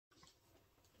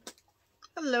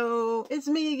Hello, it's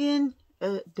me again.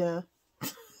 Duh.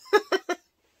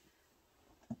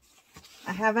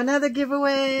 I have another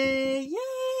giveaway.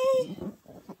 Yay!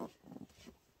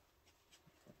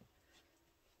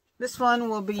 This one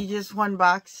will be just one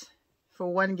box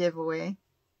for one giveaway.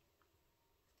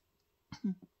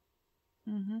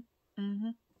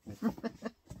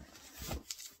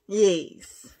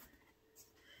 Yes.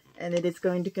 And it is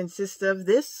going to consist of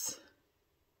this.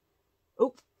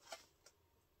 Oh.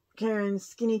 Karen's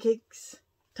Skinny Cakes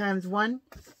times 1,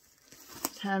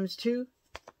 times 2,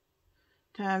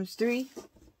 times 3,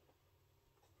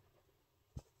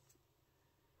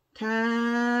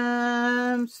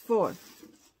 times 4.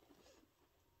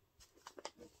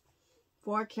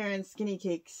 4 Karen's Skinny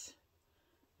Cakes.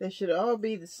 They should all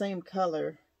be the same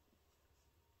color.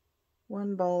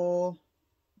 1 bowl.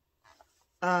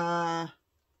 100%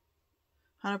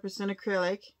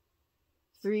 acrylic.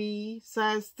 3,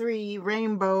 size 3,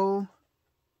 rainbow,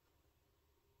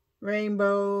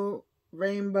 rainbow,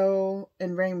 rainbow,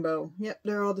 and rainbow. Yep,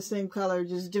 they're all the same color,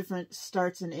 just different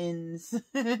starts and ends.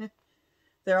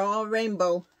 They're all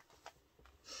rainbow.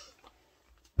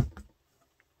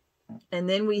 And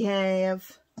then we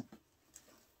have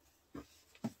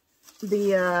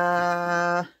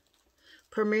the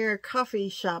Premier Coffee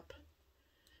Shop.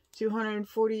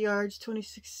 240 yards,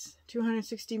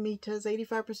 260 meters,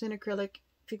 85% acrylic,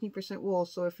 15% wool.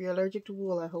 So if you're allergic to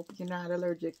wool, I hope you're not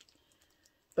allergic.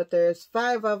 But there's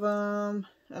 5 of them,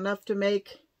 enough to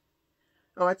make.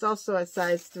 Oh, it's also a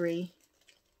size 3.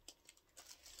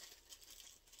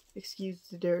 Excuse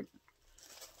the dirt.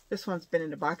 This one's been in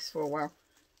the box for a while,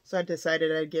 so I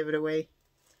decided I'd give it away.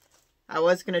 I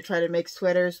was going to try to make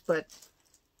sweaters, but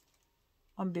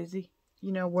I'm busy.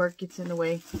 You know, work gets in the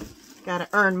way. Gotta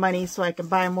earn money so I can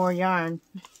buy more yarn.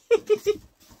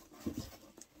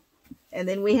 And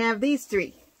then we have these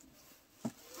 3.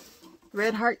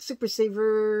 Red Heart Super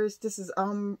Savers. This is,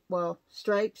 well,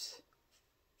 stripes.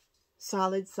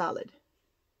 Solid.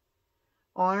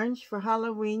 Orange for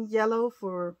Halloween. Yellow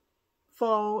for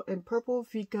fall. And purple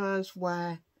because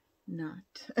why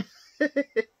not?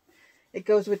 It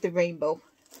goes with the rainbow.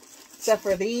 Except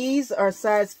for these are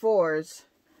size 4s.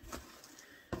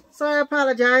 So I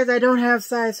apologize, I don't have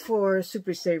size 4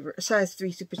 Super Saver, size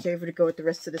 3 Super Saver to go with the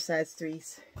rest of the size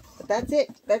 3s. But that's it.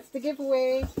 That's the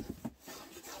giveaway.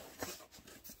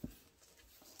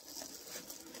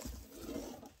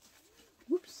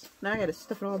 Whoops. Now I gotta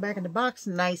stuff it all back in the box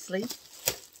nicely.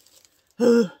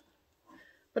 But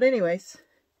anyways.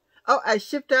 Oh, I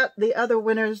shipped out the other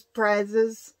winners'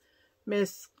 prizes.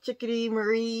 Miss Chickadee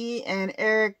Marie and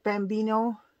Eric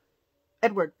Bambino.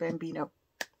 Edward Bambino.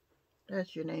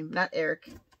 That's your name, not Eric.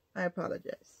 I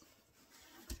apologize.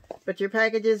 But your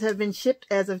packages have been shipped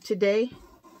as of today.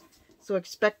 So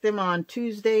expect them on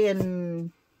Tuesday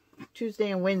and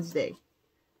Wednesday.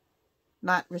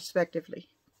 Not respectively.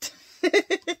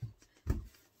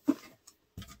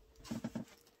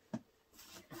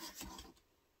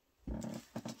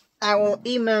 I will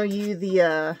email you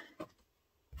the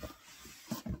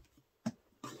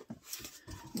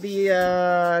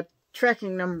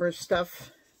tracking number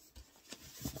stuff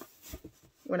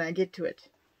when I get to it.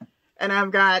 And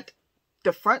I've got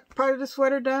the front part of the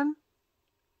sweater done.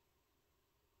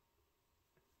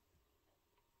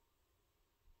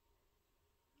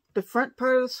 The front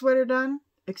part of the sweater done.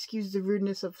 Excuse the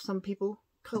rudeness of some people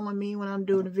calling me when I'm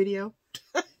doing a video.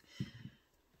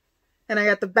 And I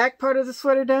got the back part of the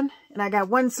sweater done. And I got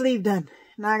one sleeve done.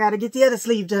 Now I got to get the other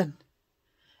sleeve done.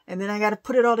 And then I got to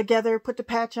put it all together. Put the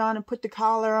patch on and put the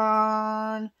collar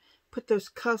on. Put those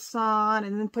cuffs on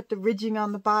and then put the ridging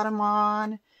on the bottom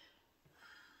on.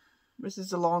 This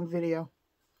is a long video.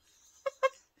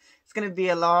 It's going to be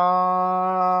a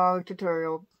long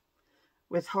tutorial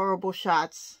with horrible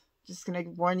shots. Just going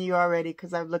to warn you already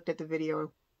because I've looked at the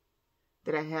video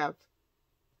that I have.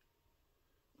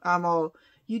 I'm all,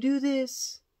 you do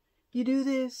this, you do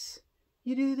this,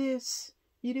 you do this,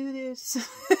 you do this.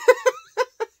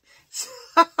 So,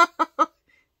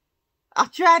 I'll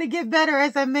try to get better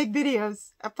as I make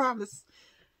videos. I promise.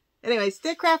 Anyway,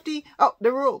 stay crafty. Oh,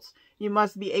 the rules. You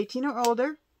must be 18 or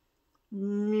older.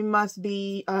 You must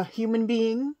be a human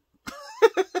being.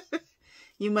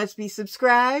 You must be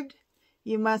subscribed.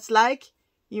 You must like.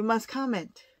 You must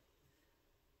comment.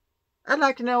 I'd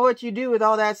like to know what you do with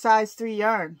all that size 3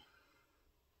 yarn.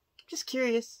 Just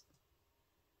curious.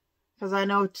 Because I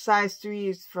know size 3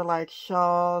 is for like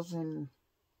shawls and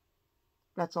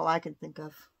that's all I can think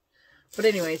of. But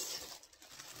anyways,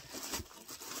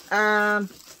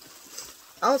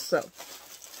 also,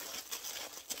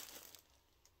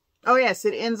 oh yes,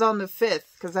 it ends on the 5th,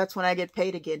 because that's when I get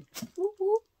paid again.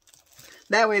 Woo-woo.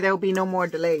 That way there'll be no more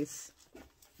delays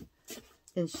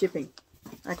in shipping.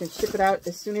 I can ship it out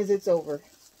as soon as it's over.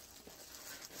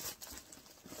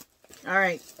 All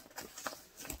right.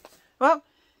 Well,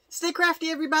 stay crafty,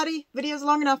 everybody. Video's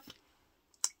long enough.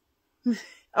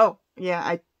 Oh,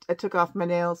 yeah, I took off my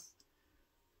nails.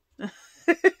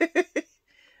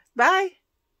 Bye.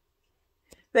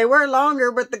 They were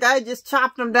longer, but the guy just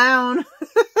chopped them down.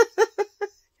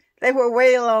 They were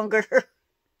way longer.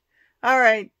 All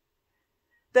right.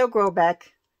 They'll grow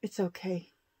back. It's okay.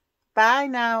 Bye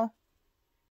now.